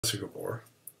Singapore.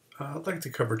 I'd like to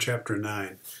cover Chapter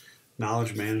 9,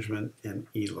 Knowledge Management and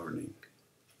E-Learning.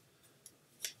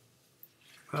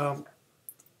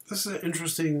 This is an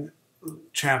interesting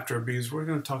chapter because we're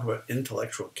going to talk about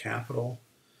intellectual capital,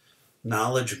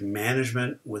 knowledge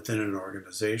management within an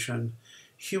organization,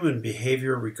 human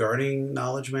behavior regarding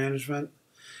knowledge management,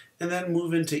 and then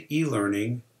move into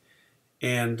e-learning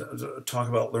and talk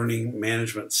about learning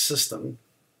management system,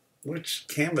 which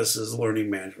Canvas is a learning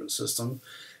management system.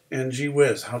 And gee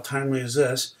whiz, how timely is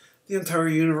this? The entire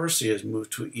university has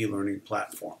moved to an e-learning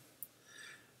platform.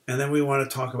 And then we want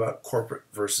to talk about corporate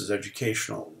versus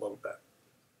educational a little bit.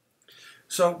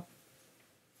 So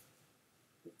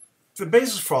the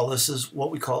basis for all this is what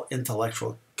we call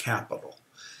intellectual capital.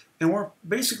 And we're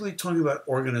basically talking about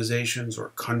organizations or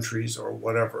countries or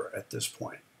whatever at this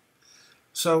point.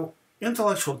 So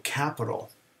intellectual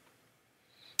capital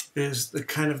is the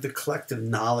kind of the collective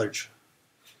knowledge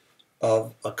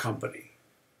of a company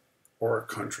or a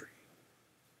country.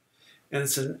 And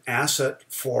it's an asset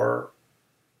for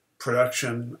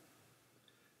production,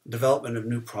 development of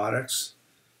new products,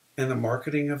 and the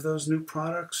marketing of those new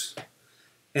products,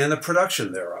 and the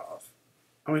production thereof.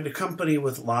 I mean, a company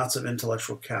with lots of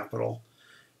intellectual capital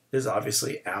is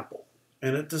obviously Apple,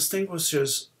 and it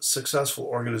distinguishes successful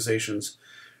organizations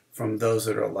from those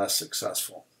that are less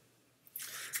successful.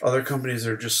 Other companies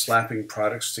are just slapping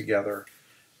products together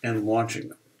and launching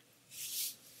them.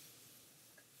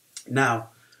 Now,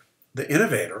 the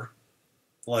innovator,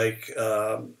 like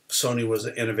Sony was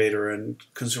an innovator in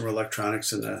consumer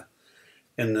electronics in the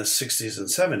 60s and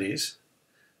 70s,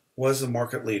 was the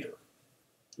market leader.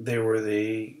 They were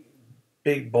the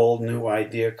big, bold, new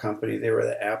idea company. They were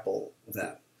the Apple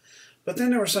then. But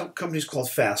then there were some companies called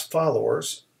fast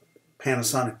followers,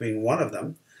 Panasonic being one of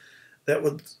them, that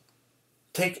would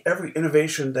take every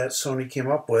innovation that Sony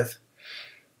came up with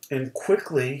and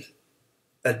quickly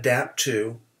adapt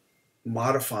to,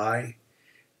 modify,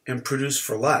 and produce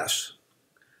for less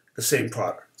the same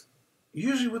product,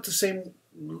 usually with the same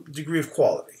degree of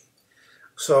quality.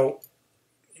 So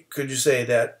could you say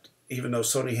that even though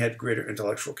Sony had greater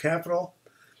intellectual capital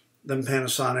than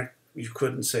Panasonic, you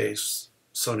couldn't say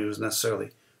Sony was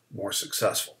necessarily more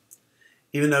successful,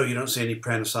 even though you don't see any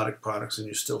Panasonic products and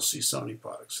you still see Sony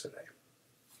products today.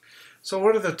 So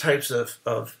what are the types of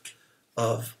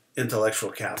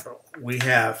intellectual capital? We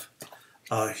have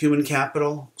human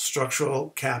capital, structural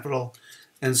capital,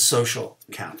 and social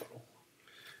capital.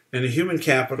 And the human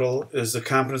capital is the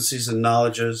competencies and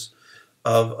knowledges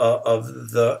of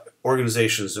the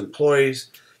organization's employees.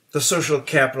 The social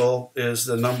capital is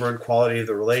the number and quality of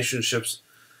the relationships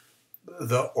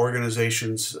the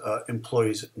organization's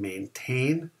employees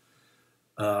maintain.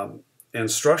 And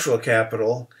structural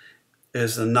capital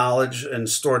is the knowledge and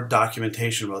stored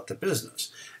documentation about the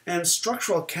business. And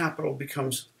structural capital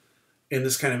becomes, in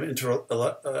this kind of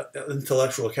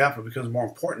intellectual capital, becomes more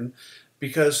important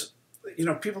because, you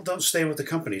know, people don't stay with the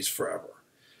companies forever.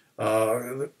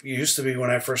 It used to be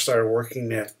when I first started working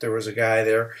that there was a guy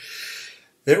there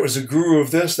that was a guru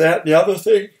of this, that, and the other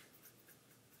thing,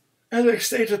 and they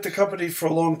stayed at the company for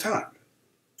a long time.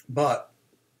 But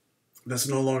that's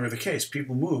no longer the case.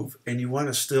 People move, and you want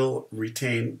to still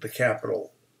retain the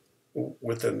capital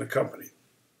within the company.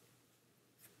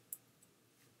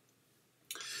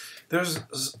 There's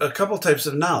a couple types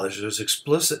of knowledge. There's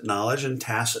explicit knowledge and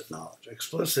tacit knowledge.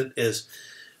 Explicit is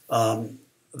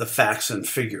the facts and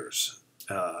figures.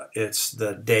 It's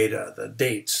the data, the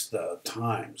dates, the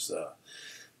times,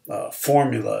 the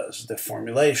formulas, the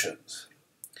formulations.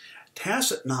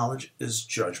 Tacit knowledge is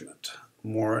judgment,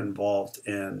 more involved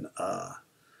in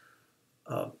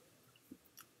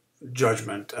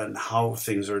judgment and how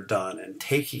things are done, and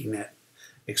taking that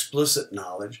explicit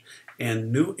knowledge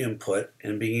and new input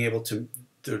and being able to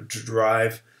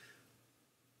drive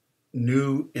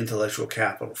new intellectual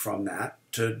capital from that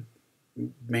to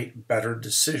make better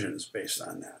decisions based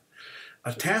on that.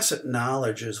 A tacit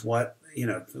knowledge is what, you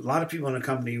know, a lot of people in a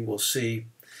company will see.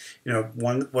 You know,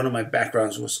 one of my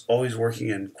backgrounds was always working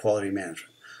in quality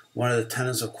management. One of the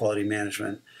tenets of quality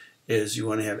management is you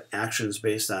want to have actions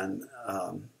based on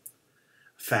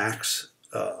facts,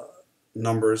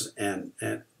 numbers, and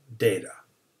data.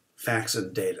 Facts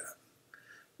and data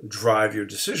drive your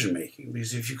decision making,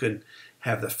 because if you can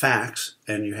have the facts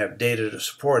and you have data to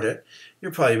support it,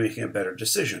 you're probably making a better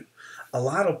decision. A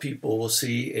lot of people will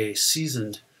see a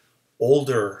seasoned,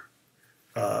 older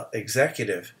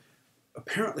executive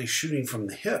apparently shooting from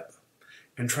the hip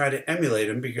and try to emulate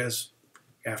him because,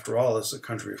 after all, it's a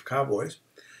country of cowboys,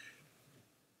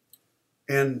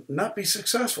 and not be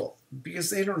successful because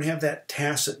they don't have that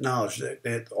tacit knowledge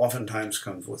that oftentimes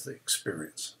comes with the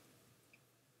experience.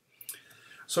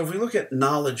 So if we look at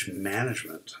knowledge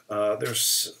management,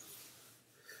 there's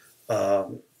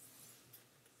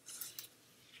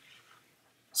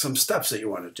some steps that you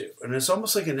want to do. And it's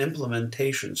almost like an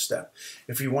implementation step.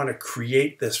 If you want to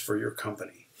create this for your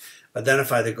company,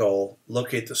 identify the goal,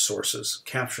 locate the sources,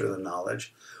 capture the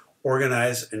knowledge,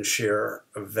 organize and share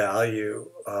value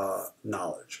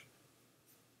knowledge.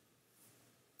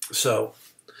 So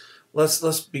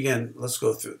let's begin. Let's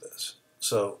go through this.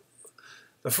 So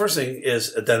the first thing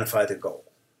is identify the goal.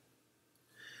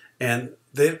 And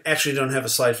they actually don't have a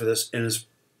slide for this, and it's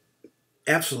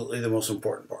absolutely the most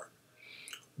important part.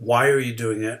 Why are you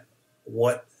doing it?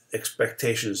 What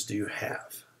expectations do you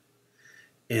have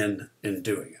in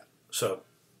doing it? So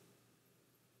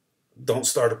don't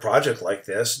start a project like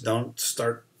this. Don't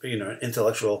start, an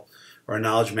intellectual or a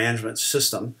knowledge management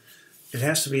system. It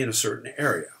has to be in a certain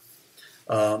area.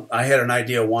 I had an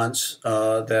idea once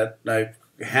that I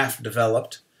half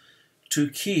developed to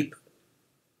keep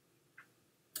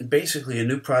basically a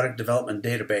new product development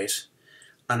database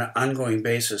on an ongoing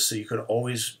basis so you could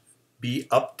always be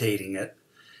updating it.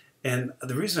 And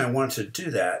the reason I wanted to do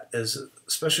that is,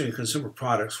 especially in consumer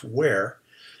products where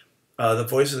the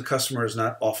voice of the customer is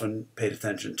not often paid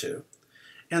attention to,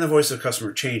 and the voice of the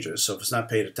customer changes. So if it's not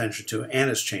paid attention to and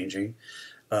it's changing,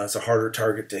 it's a harder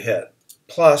target to hit.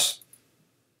 Plus,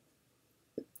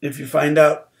 if you find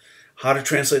out how to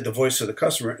translate the voice of the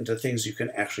customer into things you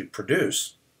can actually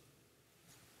produce,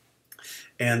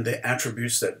 and the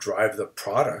attributes that drive the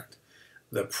product,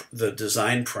 the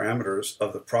design parameters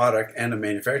of the product and the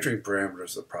manufacturing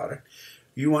parameters of the product,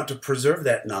 you want to preserve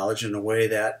that knowledge in a way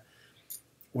that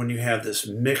when you have this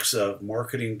mix of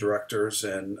marketing directors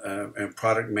and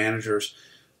product managers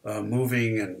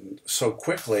moving and so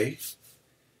quickly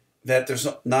that there's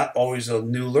not always a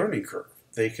new learning curve.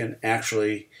 They can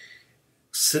actually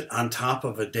sit on top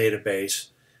of a database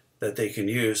that they can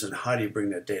use, and how do you bring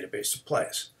that database to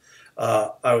place?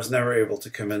 I was never able to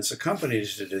convince a company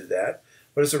to do that,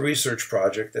 but it's a research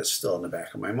project that's still in the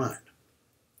back of my mind.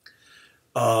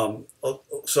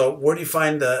 So where do you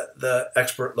find the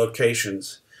expert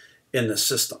locations in the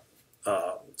system?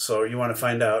 So you want to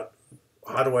find out,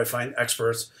 how do I find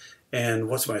experts, and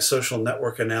what's my social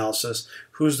network analysis,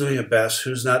 who's doing it best,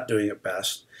 who's not doing it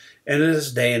best. And in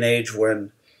this day and age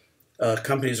when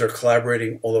companies are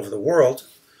collaborating all over the world,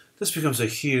 this becomes a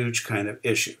huge kind of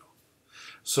issue.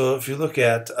 So if you look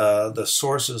at the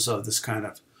sources of this kind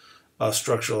of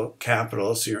structural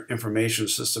capital, it's your information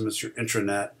system, it's your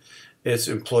intranet, it's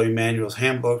employee manuals,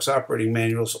 handbooks, operating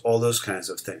manuals, all those kinds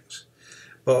of things.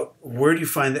 But where do you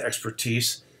find the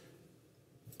expertise?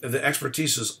 The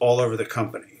expertise is all over the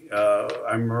company.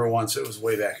 I remember once, it was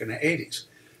way back in the 80s,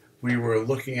 we were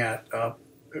looking at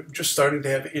just starting to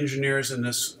have engineers in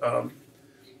this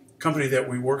company that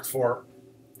we worked for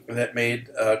that made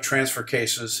transfer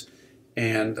cases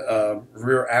and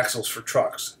rear axles for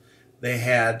trucks. They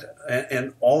had,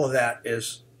 and all of that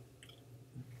is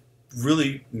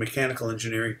really mechanical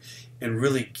engineering and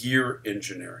really gear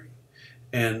engineering.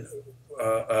 And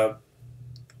the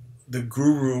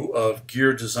guru of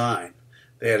gear design,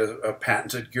 they had a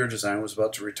patented gear design, was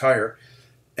about to retire,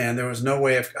 and there was no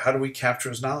way of, how do we capture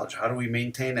his knowledge? How do we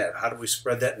maintain that? How do we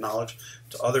spread that knowledge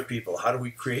to other people? How do we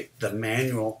create the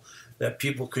manual that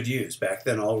people could use? Back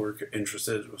then, all we were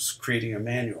interested in was creating a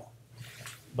manual.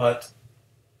 But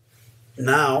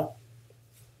now,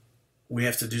 we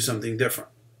have to do something different.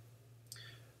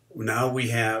 Now we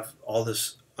have all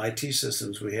this IT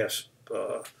systems, we have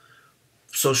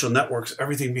social networks,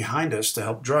 everything behind us to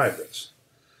help drive this.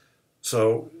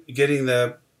 So getting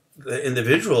the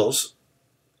individuals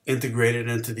integrated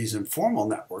into these informal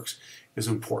networks is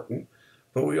important,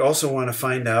 but we also want to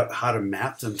find out how to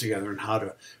map them together and how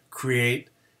to create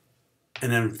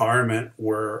an environment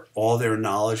where all their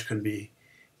knowledge can be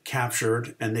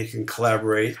captured and they can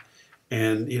collaborate.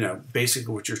 And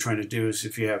basically what you're trying to do is,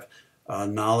 if you have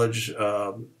knowledge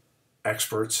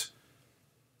experts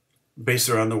based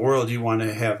around the world, you want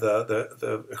to have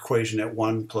the equation that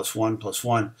 1 + 1 +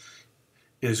 1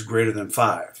 is greater than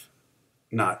 5,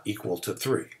 not equal to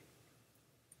 3.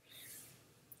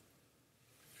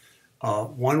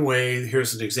 One way,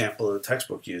 here's an example the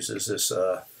textbook uses, this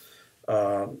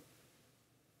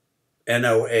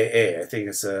NOAA. I think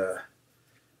it's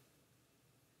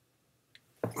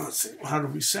let's see, how do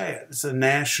we say it? It's a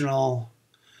National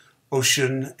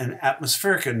Ocean and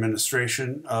Atmospheric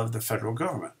Administration of the federal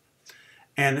government.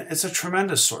 And it's a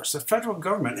tremendous source. The federal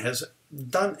government has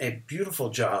done a beautiful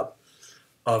job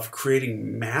of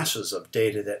creating masses of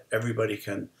data that everybody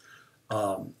can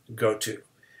go to.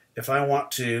 If I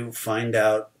want to find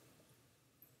out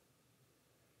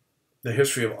the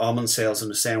history of almond sales in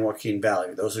the San Joaquin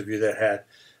Valley. Those of you that had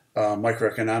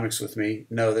microeconomics with me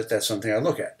know that that's something I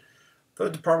look at. The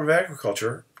Department of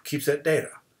Agriculture keeps that data.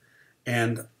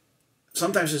 And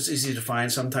sometimes it's easy to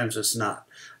find, sometimes it's not.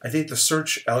 I think the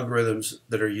search algorithms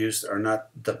that are used are not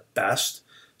the best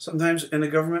sometimes in the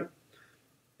government.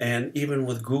 And even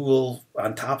with Google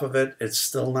on top of it, it's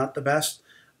still not the best.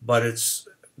 But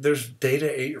there's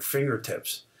data at your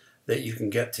fingertips that you can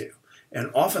get to.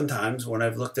 And oftentimes, when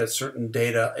I've looked at certain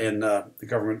data in the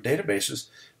government databases,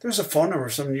 there's a phone number,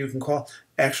 someone you can call,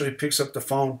 actually picks up the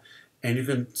phone, and you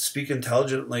can speak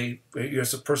intelligently. You're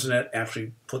the person that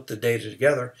actually put the data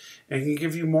together and can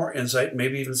give you more insight,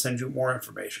 maybe even send you more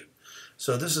information.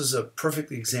 So this is a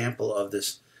perfect example of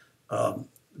this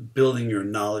building your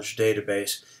knowledge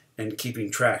database and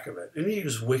keeping track of it. And you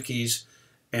use wikis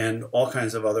and all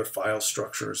kinds of other file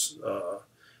structures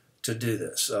to do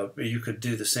this. You could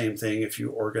do the same thing if you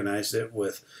organized it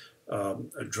with a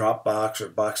Dropbox or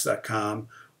Box.com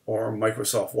or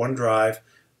Microsoft OneDrive,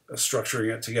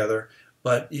 structuring it together.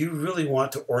 But you really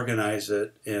want to organize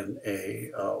it in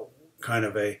a kind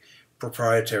of a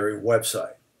proprietary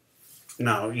website.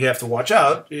 Now, you have to watch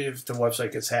out if the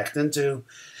website gets hacked into.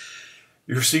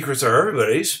 Your secrets are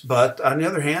everybody's, but on the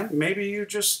other hand, maybe you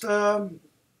just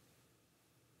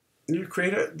you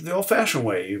create it the old-fashioned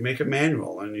way. You make a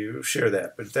manual and you share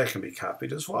that, but that can be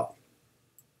copied as well.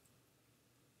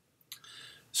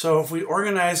 So if we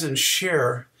organize and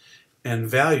share and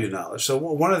value knowledge, so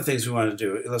one of the things we want to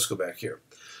do, let's go back here.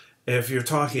 If you're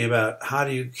talking about how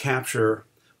do you capture,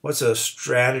 what's a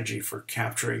strategy for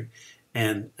capturing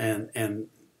and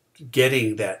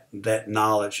getting that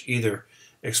knowledge, either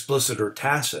explicit or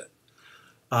tacit,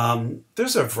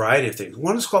 there's a variety of things.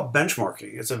 One is called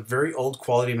benchmarking. It's a very old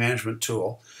quality management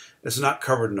tool. It's not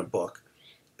covered in a book.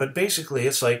 But basically,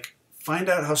 it's like find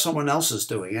out how someone else is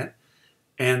doing it,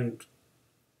 and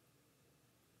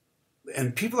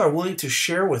people are willing to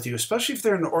share with you, especially if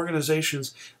they're in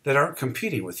organizations that aren't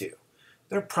competing with you.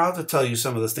 They're proud to tell you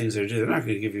some of the things they do. They're not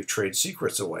going to give you trade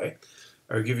secrets away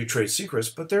or give you trade secrets,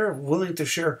 but they're willing to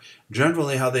share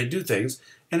generally how they do things.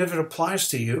 And if it applies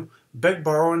to you, beg,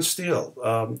 borrow, and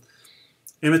steal.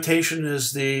 Imitation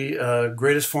is the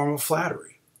greatest form of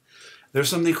flattery. There's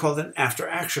something called an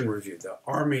after-action review. The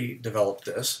Army developed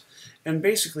this. And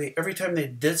basically, every time they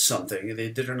did something, they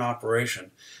did an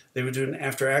operation, they would do an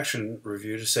after-action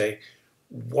review to say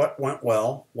what went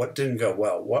well, what didn't go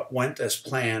well, what went as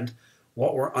planned,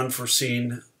 what were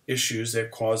unforeseen issues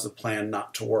that caused the plan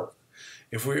not to work.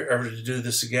 If we were ever to do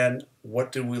this again,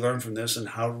 what did we learn from this, and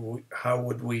how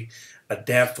would we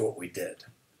adapt what we did?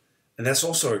 And that's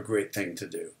also a great thing to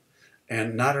do.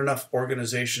 And not enough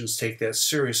organizations take that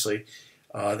seriously.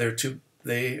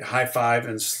 They high five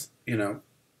and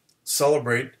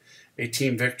celebrate a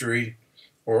team victory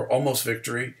or almost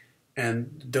victory,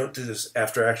 and don't do this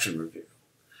after action review.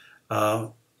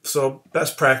 So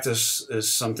best practice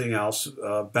is something else,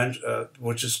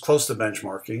 which is close to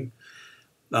benchmarking.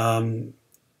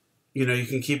 You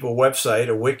can keep a website,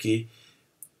 a wiki,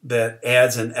 that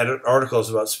adds and edit articles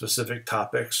about specific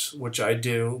topics, which I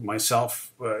do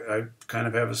myself. I kind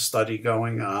of have a study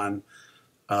going on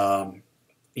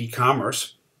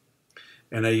e-commerce,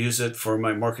 and I use it for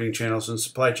my marketing channels and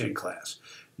supply chain class.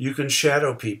 You can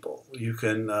shadow people. You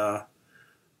can,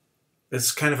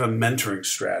 it's kind of a mentoring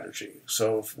strategy.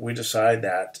 So if we decide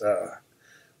that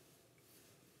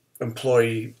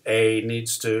employee A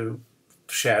needs to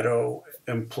shadow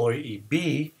employee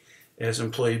B, as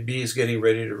employee B is getting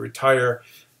ready to retire,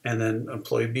 and then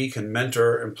employee B can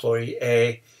mentor employee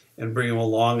A and bring them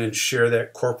along and share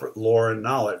that corporate lore and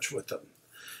knowledge with them.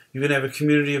 You can have a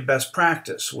community of best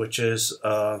practice, which is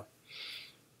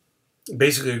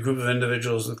basically a group of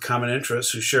individuals with common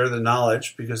interests who share the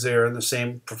knowledge because they are in the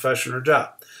same profession or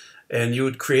job. And you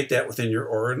would create that within your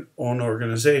own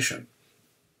organization.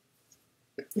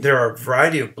 There are a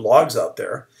variety of blogs out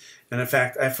there. And in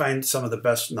fact, I find some of the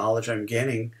best knowledge I'm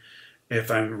gaining if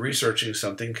I'm researching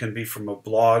something can be from a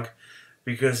blog,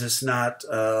 because it's not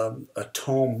a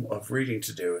tome of reading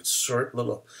to do. It's short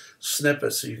little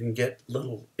snippets so you can get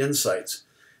little insights.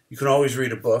 You can always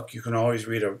read a book. You can always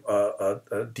read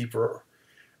a deeper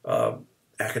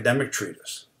academic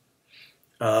treatise.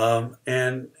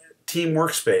 And team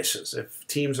workspaces. If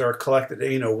teams are collected,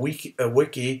 a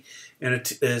wiki and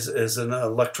it is an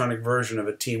electronic version of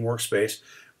a team workspace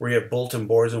where you have bulletin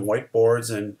boards and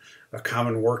whiteboards and a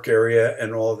common work area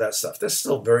and all of that stuff. That's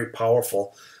still very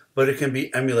powerful, but it can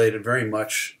be emulated very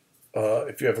much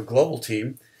if you have a global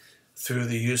team through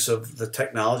the use of the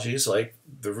technologies like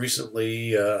the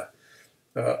recently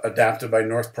adapted by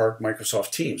North Park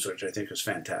Microsoft Teams, which I think is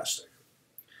fantastic.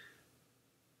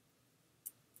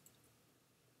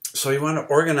 So you want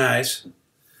to organize,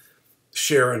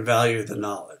 share, and value the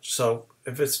knowledge. So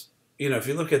if it's, if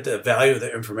you look at the value of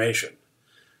the information,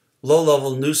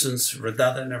 low-level nuisance,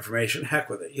 redundant information, heck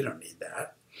with it. You don't need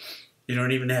that. You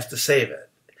don't even have to save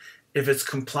it. If it's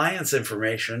compliance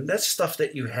information, that's stuff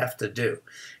that you have to do.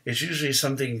 It's usually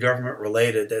something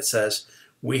government-related that says,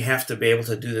 we have to be able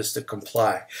to do this to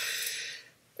comply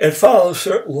and follow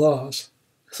certain laws.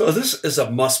 So this is a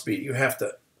must-be. You have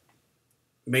to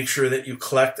make sure that you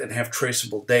collect and have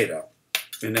traceable data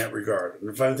in that regard.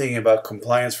 And if I'm thinking about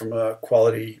compliance from a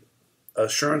quality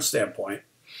assurance standpoint,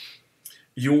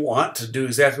 you want to do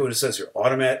exactly what it says here.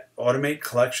 Automate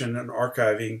collection and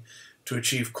archiving to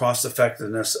achieve cost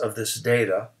effectiveness of this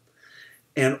data.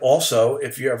 And also,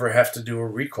 if you ever have to do a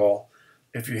recall,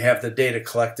 if you have the data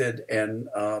collected and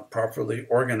properly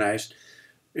organized,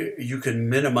 you can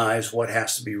minimize what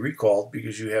has to be recalled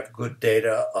because you have good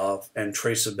data of and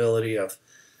traceability of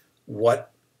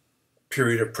what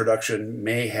period of production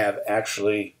may have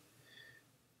actually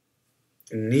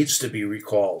needs to be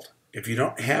recalled. If you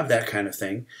don't have that kind of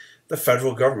thing, the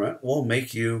federal government will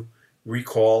make you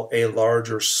recall a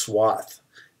larger swath,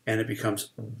 and it becomes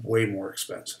way more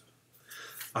expensive.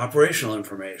 Operational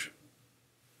information.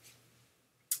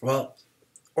 Well,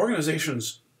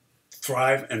 organizations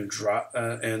thrive and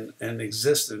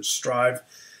exist and strive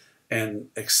and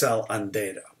excel on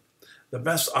data. The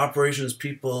best operations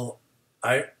people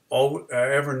I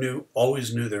ever knew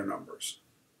always knew their numbers.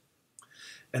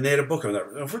 And they had a book on that.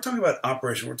 If we're talking about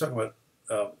operation, we're talking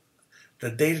about the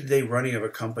day-to-day running of a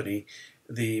company,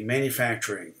 the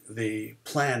manufacturing, the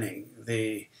planning,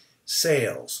 the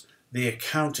sales, the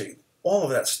accounting, all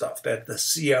of that stuff that the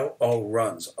COO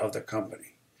runs of the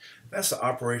company. That's the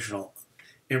operational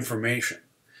information.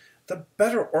 The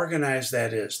better organized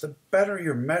that is, the better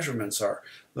your measurements are,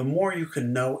 the more you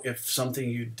can know if something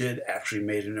you did actually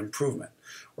made an improvement,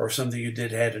 or if something you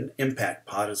did had an impact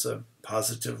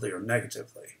positively or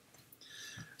negatively.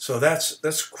 So that's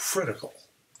critical.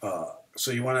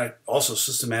 So you want to also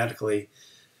systematically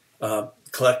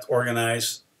collect,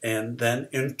 organize, and then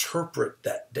interpret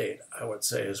that data, I would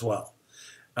say as well.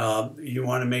 You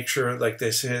want to make sure, like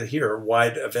they say here,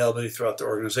 wide availability throughout the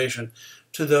organization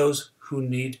to those who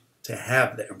need to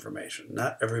have the information.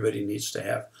 Not everybody needs to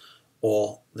have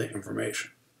all the information,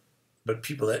 but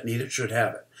people that need it should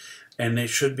have it. And they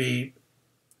should be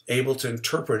able to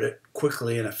interpret it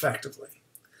quickly and effectively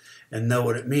and know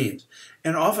what it means.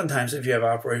 And oftentimes, if you have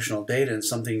operational data and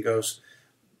something goes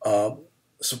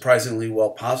surprisingly well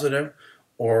positive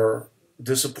or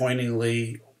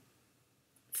disappointingly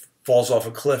falls off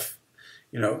a cliff,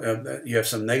 you have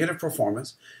some negative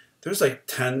performance, there's like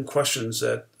 10 questions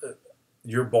that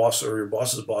your boss or your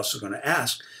boss's boss is going to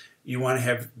ask. You want to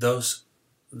have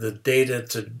the data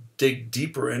to dig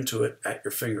deeper into it at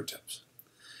your fingertips.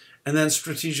 And then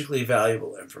strategically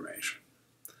valuable information.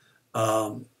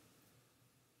 The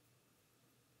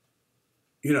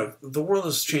world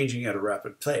is changing at a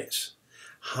rapid pace.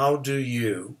 How do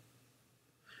who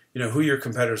are your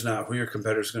competitors now, who your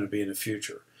competitors are going to be in the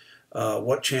future?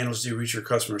 What channels do you reach your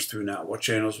customers through now? What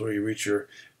channels will you reach your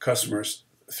customers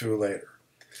through later?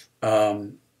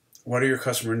 What are your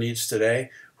customer needs today?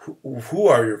 Who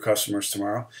are your customers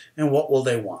tomorrow? And what will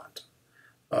they want?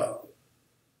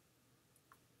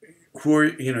 Who are,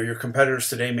 your competitors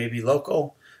today may be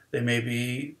local. They may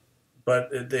be,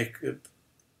 but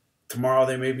tomorrow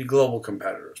they may be global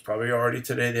competitors. Probably already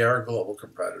today they are global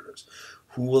competitors.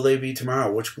 Who will they be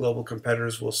tomorrow? Which global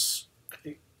competitors will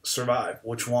survive?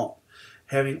 Which won't?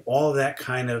 Having all of that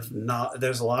kind of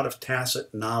there's a lot of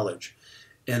tacit knowledge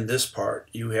in this part.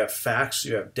 You have facts,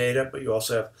 you have data, but you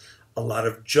also have a lot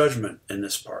of judgment in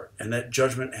this part. And that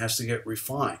judgment has to get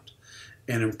refined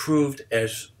and improved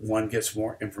as one gets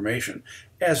more information,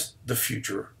 as the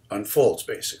future unfolds,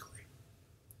 basically.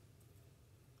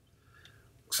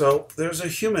 So there's a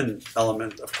human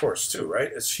element, of course, too, right?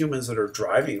 It's humans that are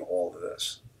driving all of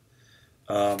this.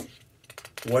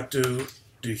 What do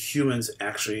humans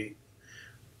actually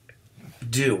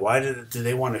do? Why do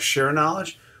they want to share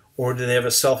knowledge, or do they have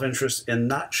a self-interest in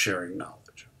not sharing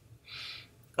knowledge?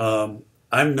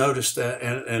 I've noticed that,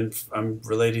 and I'm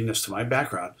relating this to my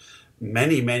background,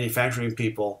 many manufacturing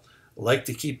people like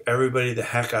to keep everybody the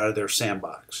heck out of their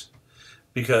sandbox.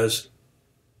 Because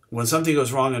when something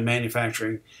goes wrong in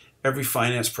manufacturing, every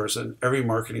finance person, every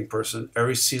marketing person,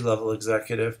 every C-level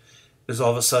executive is all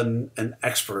of a sudden an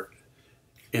expert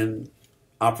in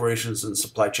operations and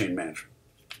supply chain management.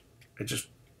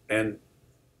 And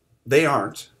they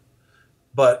aren't,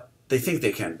 but they think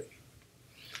they can be.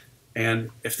 And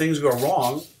if things go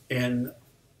wrong in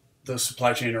the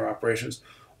supply chain or operations,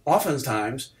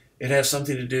 oftentimes It has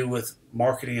something to do with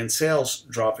marketing and sales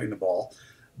dropping the ball,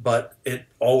 but it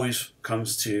always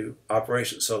comes to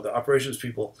operations. So the operations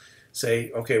people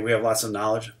say, okay, we have lots of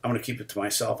knowledge. I'm going to keep it to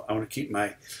myself. I'm going to keep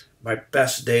my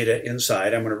best data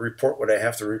inside. I'm going to report what I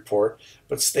have to report,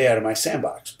 but stay out of my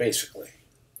sandbox, basically.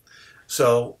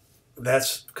 So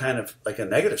that's kind of like a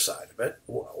negative side of it.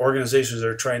 Organizations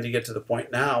are trying to get to the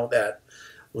point now that,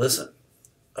 listen,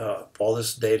 all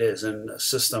this data is in a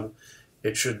system.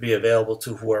 It should be available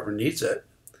to whoever needs it.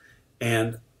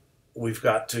 And we've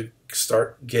got to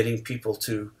start getting people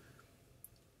to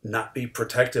not be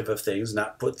protective of things,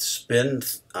 not put spin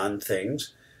on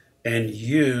things, and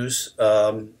use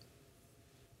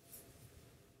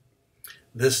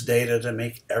this data to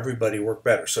make everybody work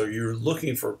better. So you're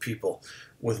looking for people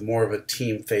with more of a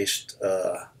team-based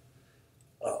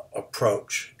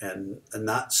approach and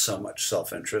not so much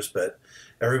self-interest, but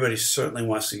everybody certainly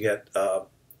wants to get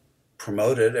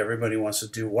promoted. Everybody wants to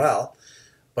do well.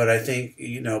 But I think,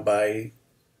 I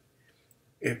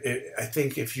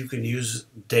think if you can use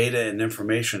data and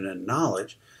information and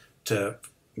knowledge to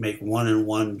make 1 and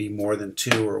 1 be more than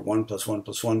 2, or 1 + 1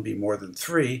 + 1 be more than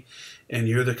 3, and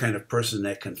you're the kind of person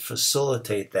that can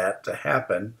facilitate that to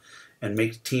happen and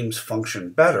make teams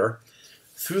function better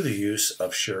through the use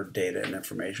of shared data and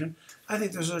information, I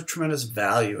think there's a tremendous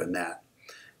value in that.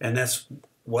 And that's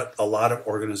what a lot of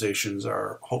organizations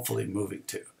are hopefully moving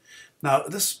to. Now,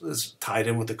 this is tied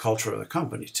in with the culture of the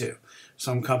company, too.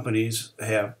 Some companies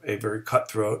have a very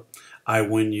cutthroat, I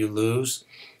win, you lose.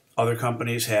 Other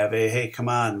companies have a, hey, come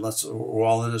on, we're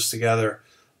all in this together.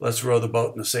 Let's row the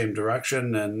boat in the same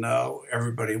direction, and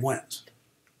everybody wins.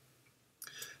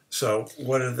 So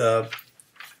what are the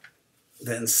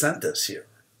incentives here?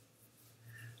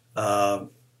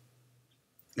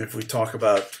 If we talk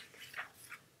about,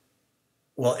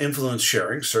 well, influence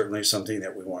sharing, certainly something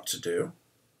that we want to do.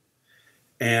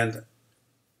 And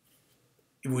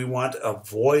we want to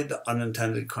avoid the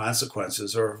unintended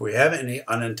consequences, or if we have any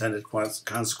unintended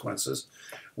consequences,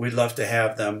 we'd love to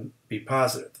have them be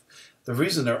positive. The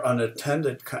reason they're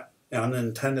unintended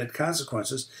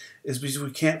consequences is because we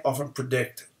can't often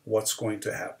predict what's going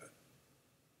to happen.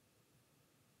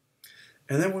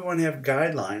 And then we want to have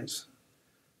guidelines,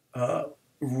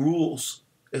 rules,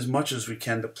 as much as we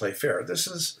can to play fair. This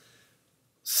is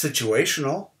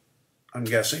situational, I'm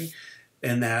guessing,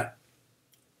 in that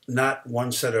not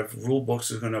one set of rule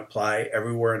books is going to apply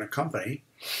everywhere in a company,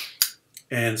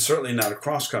 and certainly not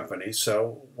across companies.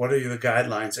 So what are the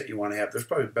guidelines that you want to have? There's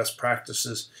probably best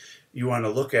practices you want to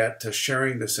look at to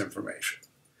sharing this information.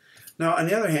 Now, on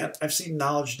the other hand, I've seen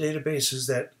knowledge databases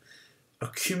that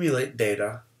accumulate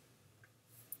data,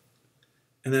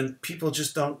 and then people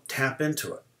just don't tap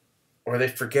into it, or they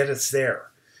forget it's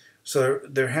there. So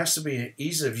there has to be an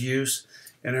ease of use,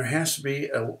 and there has to be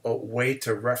a way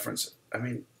to reference it. I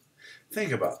mean,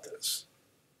 think about this.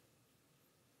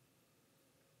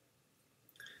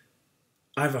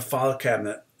 I have a file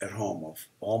cabinet at home of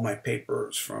all my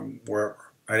papers from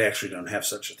wherever. I actually don't have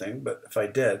such a thing, but if I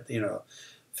did,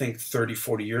 think 30,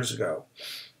 40 years ago.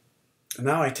 And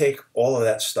now I take all of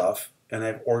that stuff and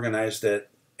I've organized it,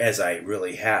 as I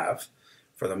really have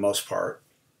for the most part,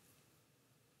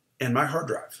 in my hard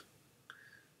drive.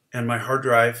 And my hard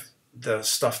drive, the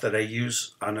stuff that I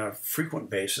use on a frequent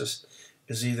basis,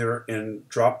 is either in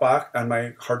Dropbox on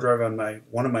my hard drive on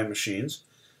one of my machines,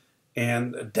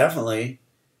 and definitely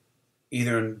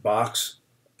either in Box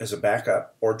as a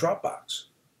backup or Dropbox.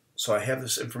 So I have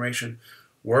this information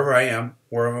wherever I am,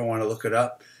 wherever I want to look it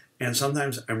up. And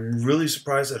sometimes I'm really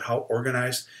surprised at how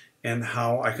organized and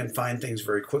how I can find things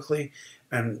very quickly.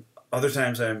 And other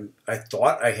times I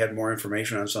thought I had more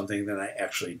information on something than I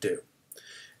actually do.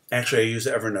 Actually, I use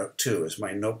Evernote too as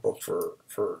my notebook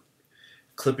for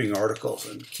clipping articles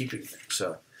and keeping things.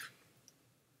 So,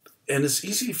 and it's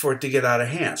easy for it to get out of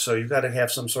hand. So you've got to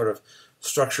have some sort of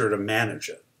structure to manage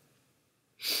it.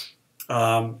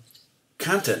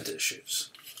 Content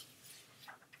issues.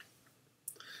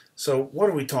 So what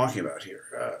are we talking about here?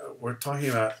 We're talking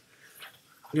about,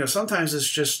 sometimes it's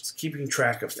just keeping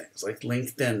track of things. Like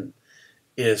LinkedIn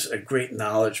is a great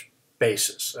knowledge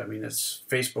basis. I mean, it's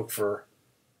Facebook for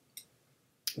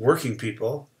working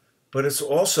people, but it's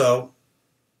also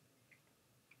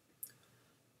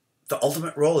the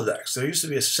ultimate Rolodex. There used to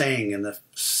be a saying in the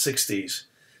 60s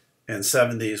and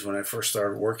 70s when I first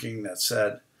started working that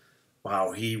said,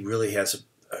 wow, he really has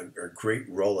a great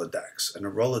Rolodex. And a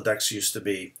Rolodex used to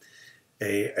be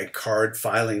a card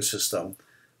filing system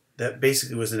that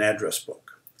basically was an address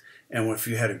book. And if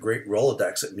you had a great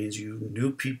Rolodex, it means you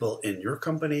knew people in your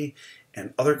company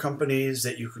and other companies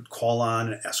that you could call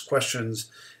on and ask questions.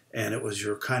 And it was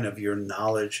your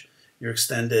knowledge your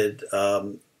extended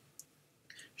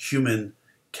human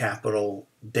capital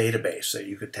database that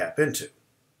you could tap into.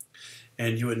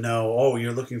 And you would know, oh,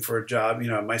 you're looking for a job.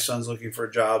 My son's looking for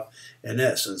a job in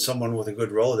this. And someone with a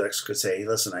good Rolodex could say, hey,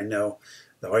 listen, I know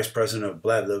the vice president of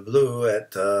blah, blah, blah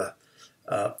at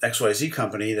XYZ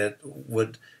company that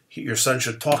your son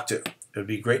should talk to. It would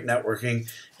be great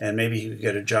networking, and maybe he could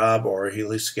get a job, or he at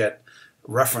least get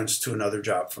reference to another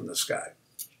job from this guy.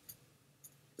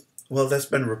 Well, that's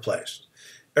been replaced.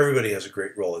 Everybody has a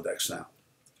great Rolodex now.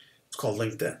 It's called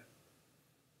LinkedIn.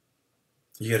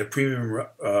 You get a premium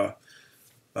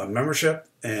membership,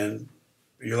 and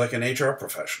you're like an HR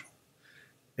professional.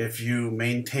 If you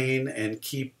maintain and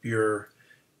keep your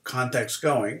contacts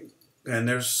going, and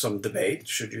there's some debate,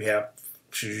 should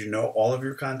you know all of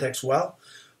your contacts well,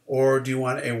 or do you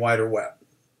want a wider web?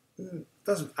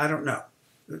 I don't know.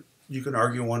 You can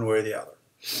argue one way or the other.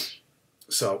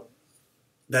 So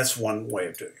that's one way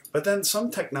of doing it. But then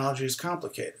some technology is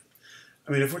complicated.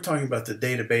 I mean, if we're talking about the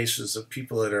databases of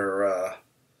people that are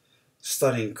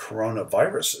studying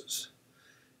coronaviruses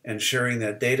and sharing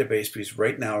that database, because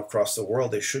right now across the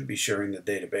world they should be sharing the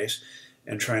database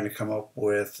and trying to come up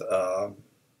with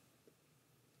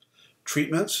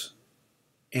treatments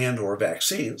and or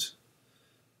vaccines,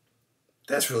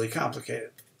 that's really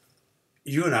complicated.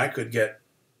 You and I could get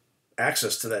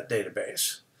access to that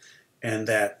database and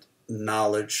that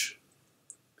knowledge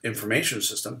information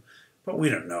system, but we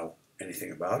don't know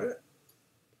anything about it.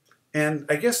 And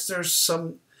I guess there's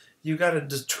you got to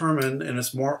determine, and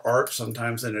it's more art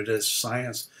sometimes than it is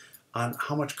science, on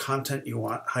how much content you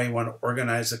want, how you want to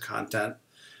organize the content,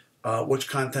 which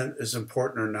content is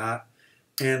important or not.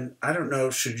 And I don't know,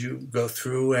 should you go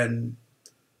through and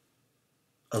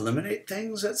eliminate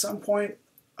things at some point?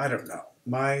 I don't know.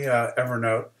 My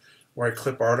Evernote, where I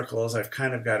clip articles, I've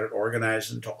kind of got it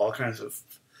organized into all kinds of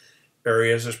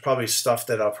areas. There's probably stuff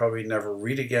that I'll probably never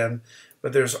read again,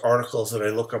 but there's articles that I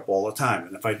look up all the time.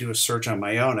 And if I do a search on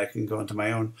my own, I can go into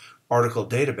my own article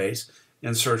database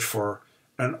and search for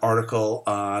an article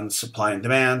on supply and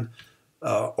demand,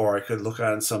 or I could look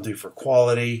on something for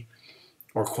quality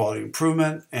or quality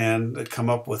improvement and come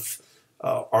up with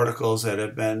articles that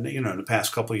have been, in the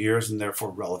past couple of years and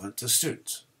therefore relevant to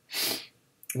students.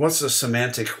 What's the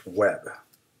semantic web?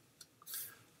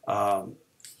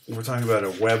 We're talking about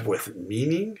a web with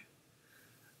meaning.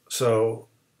 So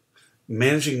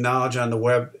managing knowledge on the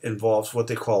web involves what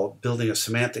they call building a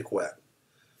semantic web.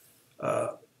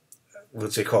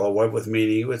 What they call a web with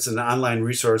meaning. It's an online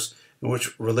resource in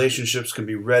which relationships can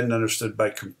be read and understood by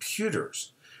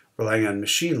computers, relying on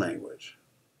machine language.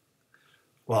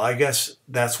 Well, I guess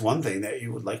that's one thing that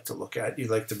you would like to look at. You'd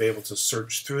like to be able to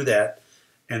search through that,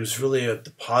 and it's really a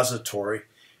depository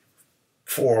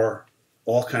for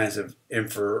all kinds of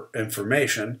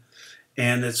information,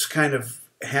 and it's kind of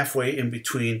halfway in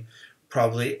between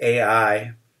probably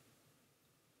AI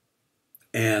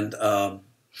and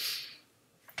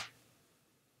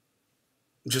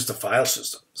just a file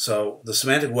system. So the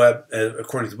semantic web,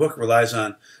 according to the book, relies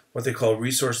on what they call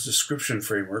resource description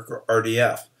framework, or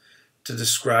RDF, to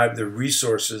describe the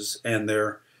resources and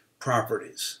their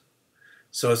properties.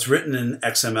 So it's written in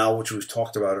XML, which we've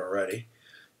talked about already,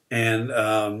 and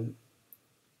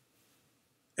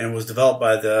was developed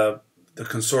by the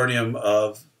consortium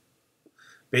of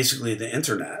basically the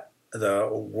internet, the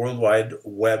World Wide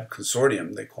Web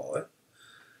Consortium, they call it.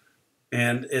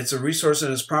 And it's a resource,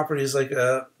 and its properties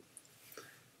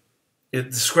it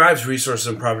describes resources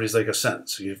and properties like a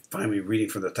sentence. So you find me reading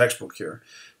from the textbook here,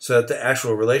 so that the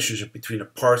actual relationship between the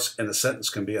parts and the sentence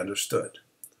can be understood.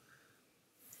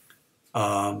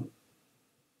 So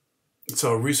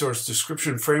resource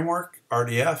description framework,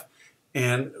 RDF,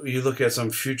 and you look at some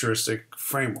futuristic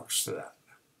frameworks to that.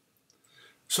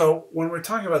 So when we're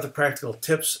talking about the practical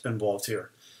tips involved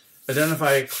here,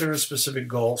 identify a clear and specific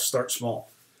goal, start small.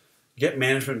 Get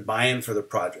management buy-in for the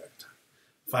project.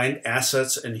 Find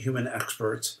assets and human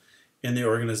experts in the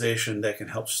organization that can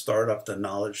help start up the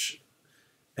knowledge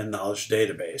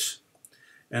database,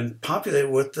 and populate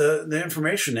with the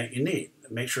information that you need.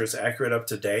 Make sure it's accurate, up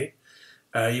to date.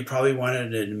 You probably want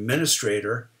an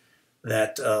administrator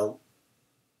that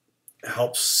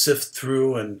helps sift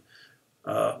through, and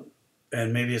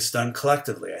maybe it's done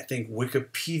collectively. I think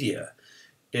Wikipedia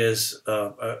is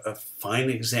a fine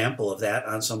example of that,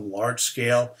 on some large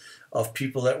scale, of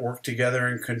people that work together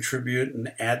and contribute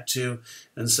and add to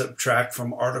and subtract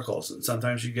from articles. And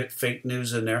sometimes you get fake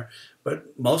news in there,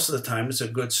 but most of the time it's a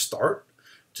good start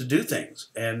to do things.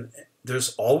 And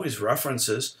there's always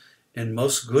references in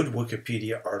most good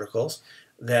Wikipedia articles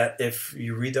that if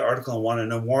you read the article and want to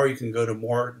know more, you can go to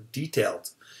more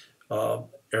detailed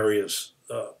areas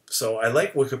So I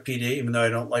like Wikipedia, even though I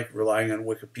don't like relying on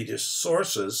Wikipedia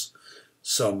sources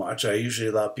so much. I usually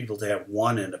allow people to have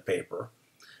one in a paper.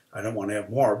 I don't want to have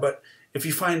more. But if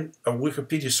you find a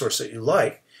Wikipedia source that you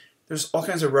like, there's all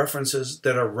kinds of references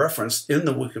that are referenced in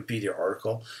the Wikipedia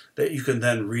article that you can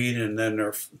then read, and then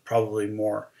they're probably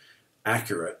more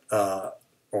accurate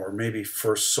or maybe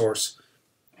first source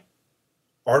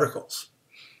articles.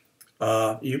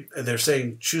 They're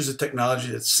saying choose a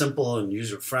technology that's simple and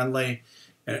user-friendly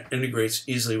and integrates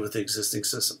easily with existing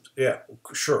systems. Yeah,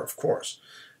 sure, of course.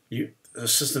 A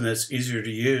system that's easier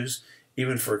to use,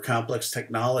 even for complex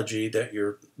technology that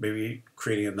you're maybe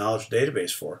creating a knowledge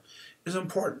database for, is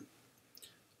important.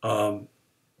 I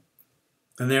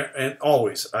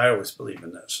always believe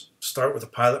in this. Start with a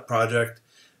pilot project,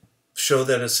 show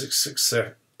that it's a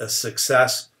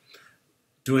success,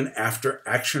 do an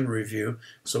after-action review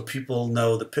so people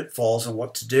know the pitfalls and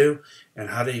what to do and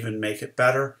how to even make it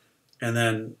better, and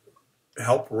then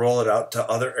help roll it out to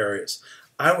other areas.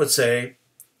 I would say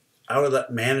I would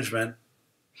let management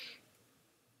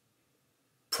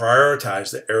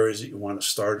prioritize the areas that you want to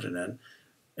start it in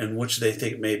and which they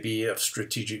think may be of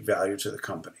strategic value to the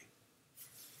company.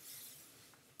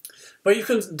 But you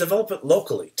can develop it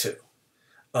locally too.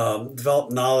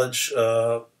 Develop knowledge,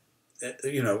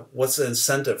 what's the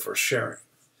incentive for sharing?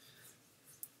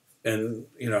 And,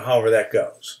 however that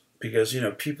goes. Because,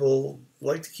 people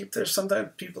like to sometimes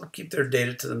people keep their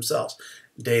data to themselves.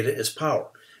 Data is power.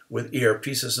 With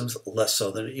ERP systems, less so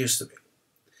than it used to be.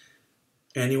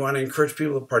 And you want to encourage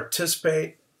people to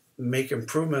participate, make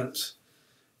improvements,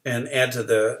 and add to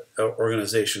the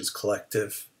organization's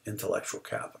collective intellectual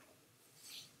capital.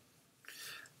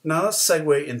 Now let's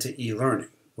segue into e-learning,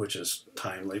 which is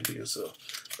timely because the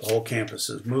whole campus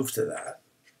has moved to that.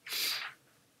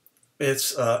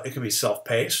 It can be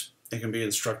self-paced, it can be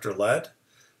instructor-led,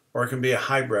 or it can be a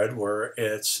hybrid where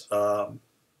it's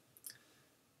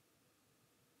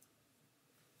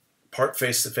part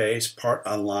face-to-face, part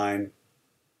online,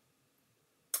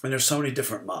 and there's so many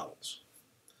different models.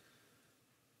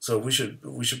 So we should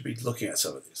be looking at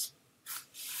some of these.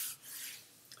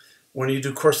 When you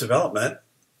do course development,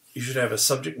 you should have a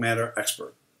subject matter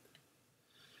expert.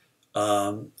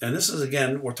 And this is,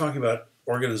 again, we're talking about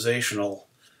organizational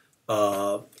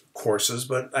courses,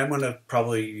 but I'm going to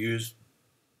probably use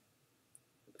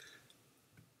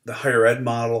the higher ed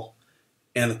model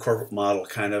and the corporate model,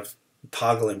 kind of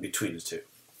toggling between the two.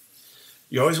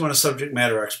 You always want a subject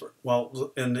matter expert.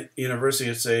 Well, in the university,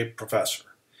 it's a professor.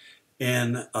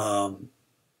 In an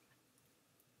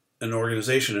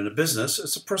organization, in a business,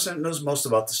 it's a person that knows most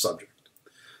about the subject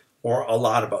or a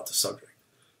lot about the subject.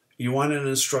 You want an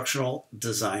instructional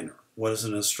designer. What is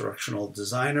an instructional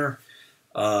designer?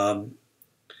 That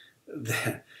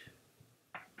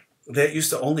used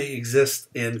to only exist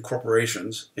in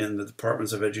corporations, in the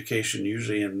departments of education,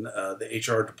 usually in the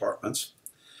HR departments.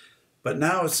 But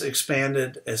now it's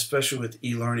expanded, especially with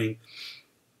e-learning,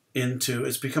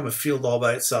 it's become a field all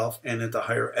by itself, and into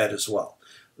higher ed as well.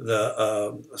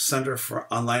 The Center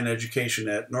for Online Education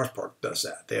at North Park does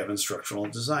that. They have instructional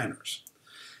designers.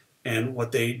 And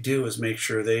what they do is make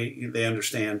sure they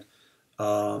understand,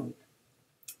 in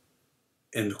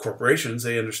the corporations,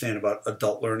 they understand about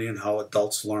adult learning and how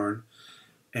adults learn.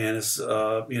 And it's,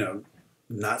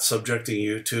 not subjecting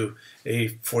you to a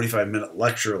 45-minute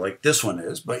lecture like this one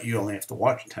is, but you only have to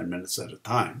watch 10 minutes at a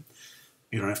time.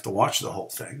 You don't have to watch the whole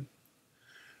thing.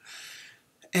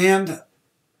 And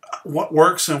what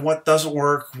works and what doesn't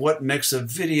work, what mix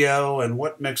of video and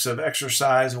what mix of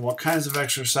exercise and what kinds of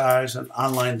exercise and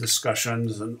online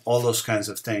discussions and all those kinds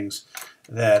of things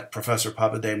that Professor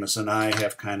Papademos and I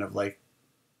have kind of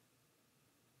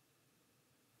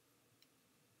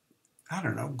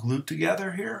glued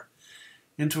together here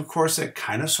into a course that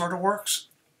kind of sort of works.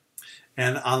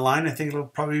 And online, I think it'll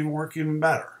probably work even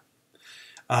better.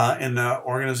 In the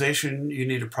organization, you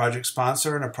need a project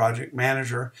sponsor and a project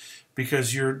manager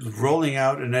because you're rolling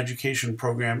out an education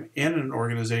program in an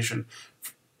organization,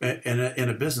 in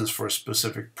a business for a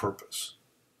specific purpose.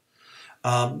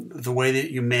 The way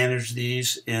that you manage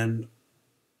these in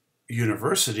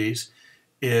universities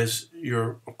is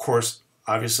of course,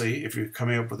 obviously, if you're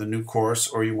coming up with a new course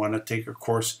or you want to take a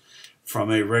course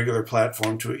from a regular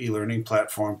platform to an e-learning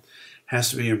platform, has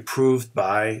to be improved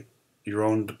by your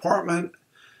own department,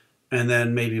 and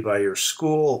then maybe by your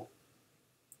school,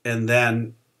 and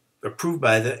then approved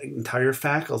by the entire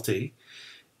faculty,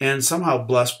 and somehow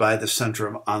blessed by the Center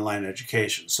of Online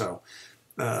Education. So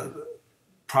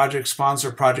project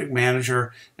sponsor, project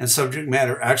manager, and subject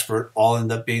matter expert all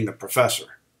end up being the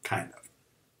professor, kind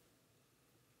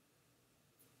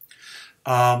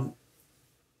of.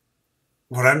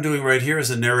 what I'm doing right here is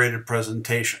a narrated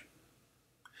presentation.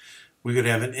 We could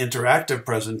have an interactive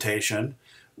presentation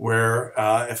where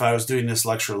if I was doing this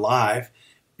lecture live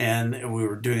and we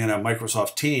were doing it on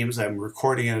Microsoft Teams, I'm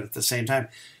recording it at the same time,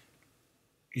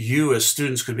 you as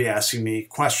students could be asking me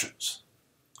questions.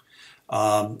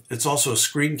 It's also a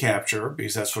screen capture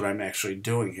because that's what I'm actually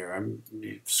doing here. I'm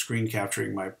screen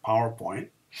capturing my PowerPoint.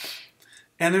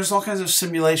 And there's all kinds of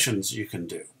simulations you can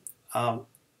do.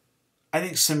 I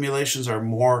think simulations are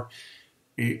more,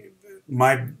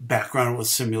 my background with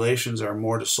simulations are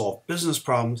more to solve business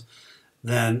problems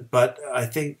but I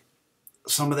think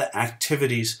some of the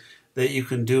activities that you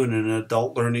can do in an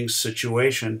adult learning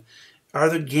situation are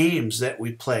the games that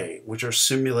we play, which are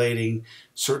simulating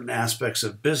certain aspects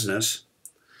of business.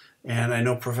 And I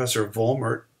know Professor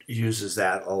Volmert uses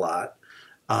that a lot.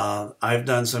 I've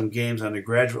done some games on the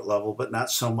graduate level, but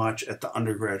not so much at the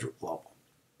undergraduate level.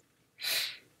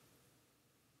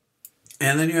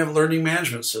 And then you have a learning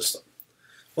management system.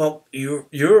 Well,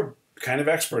 you're kind of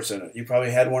experts in it. You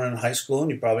probably had one in high school, and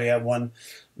you probably have one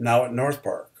now at North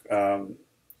Park.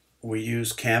 We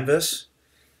use Canvas.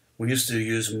 We used to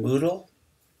use Moodle.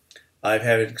 I've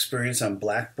had experience on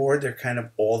Blackboard. They're kind of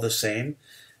all the same.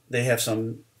 They have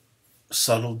some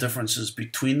subtle differences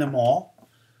between them all,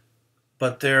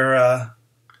 but they're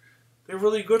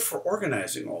really good for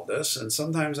organizing all this. And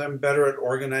sometimes I'm better at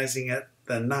organizing it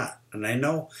than not. And I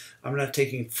know I'm not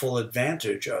taking full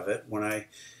advantage of it when I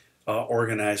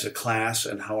organize a class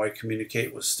and how I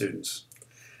communicate with students.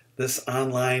 This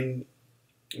online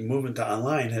movement to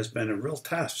online has been a real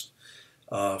test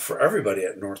for everybody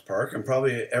at North Park and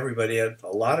probably everybody at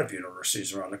a lot of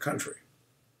universities around the country.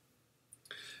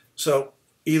 So,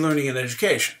 e-learning and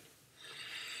education.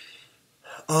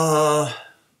 If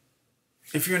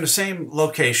you're in the same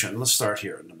location, let's start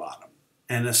here in the bottom,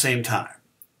 and the same time,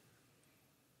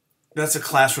 that's a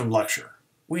classroom lecture.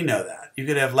 We know that. You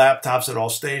could have laptops at all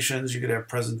stations. You could have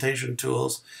presentation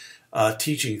tools,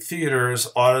 teaching theaters,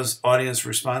 audience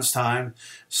response time,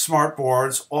 smart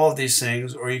boards, all of these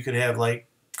things. Or you could have like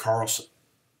Carlson,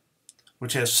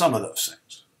 which has some of those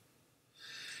things.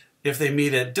 If they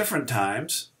meet at different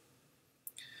times,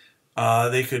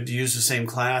 they could use the same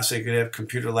class. They could have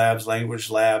computer labs, language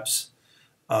labs,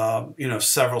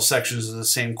 several sections of the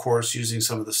same course using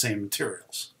some of the same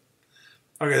materials.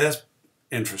 Okay, that's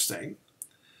interesting.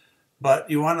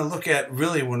 But you want to look at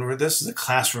really this is a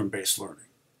classroom-based learning.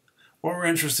 What we're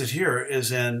interested here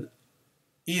is in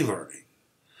e-learning.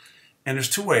 And there's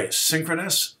two ways,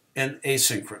 synchronous and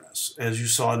asynchronous, as you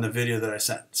saw in the video that I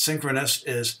sent. Synchronous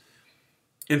is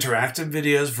interactive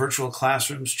videos, virtual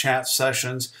classrooms, chat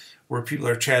sessions where people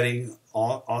are chatting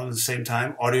all at the same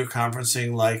time, audio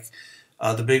conferencing like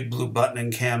the big blue button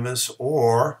in Canvas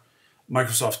or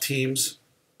Microsoft Teams,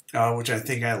 which I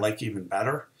think I like even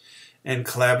better, and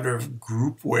collaborative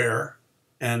groupware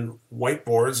and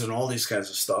whiteboards and all these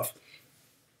kinds of stuff.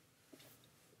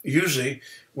 Usually,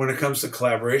 when it comes to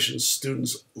collaboration,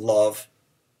 students love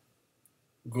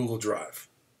Google Drive.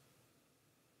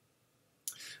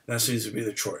 That seems to be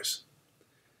the choice.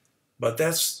 But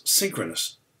that's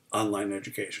synchronous online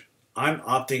education. I'm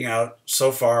opting out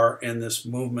so far in this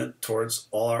movement towards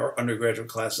all our undergraduate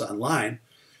classes online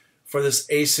for this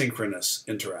asynchronous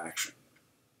interaction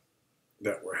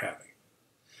that we're having.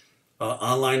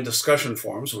 Online discussion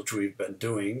forums, which we've been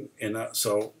doing.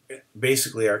 So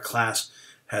basically our class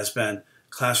has been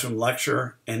classroom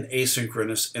lecture and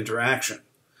asynchronous interaction.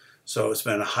 So it's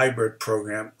been a hybrid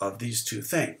program of these two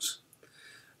things.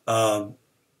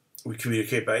 We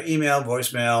communicate by email,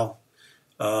 voicemail,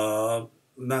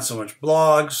 not so much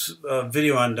blogs,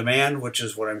 video on demand, which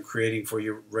is what I'm creating for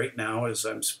you right now as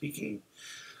I'm speaking.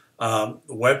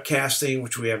 Webcasting,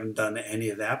 which we haven't done any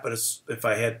of that, but if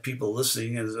I had people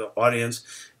listening as an audience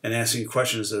and asking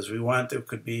questions as we went, it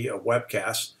could be a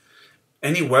webcast.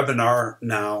 Any webinar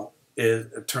now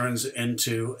turns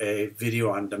into a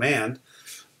video on demand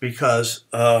because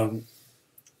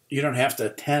you don't have to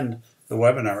attend the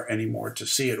webinar anymore to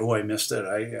see it. Oh, I missed it.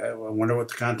 I wonder what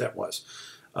the content was.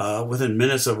 Within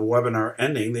minutes of a webinar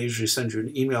ending, they usually send you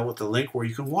an email with the link where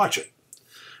you can watch it.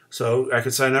 So I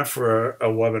could sign up for a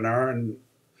webinar and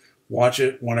watch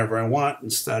it whenever I want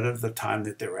instead of the time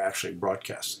that they were actually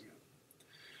broadcasting it.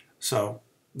 So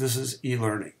this is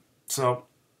e-learning. So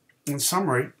in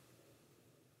summary,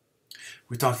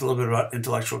 we talked a little bit about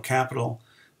intellectual capital,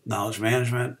 knowledge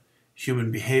management,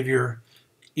 human behavior,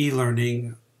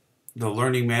 e-learning, the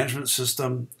learning management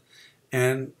system,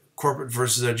 and corporate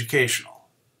versus educational.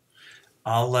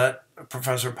 I'll let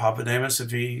Professor Papademos,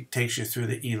 if he takes you through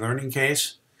the e-learning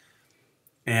case,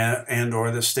 and or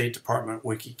the State Department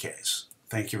wiki case.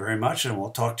 Thank you very much, and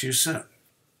we'll talk to you soon.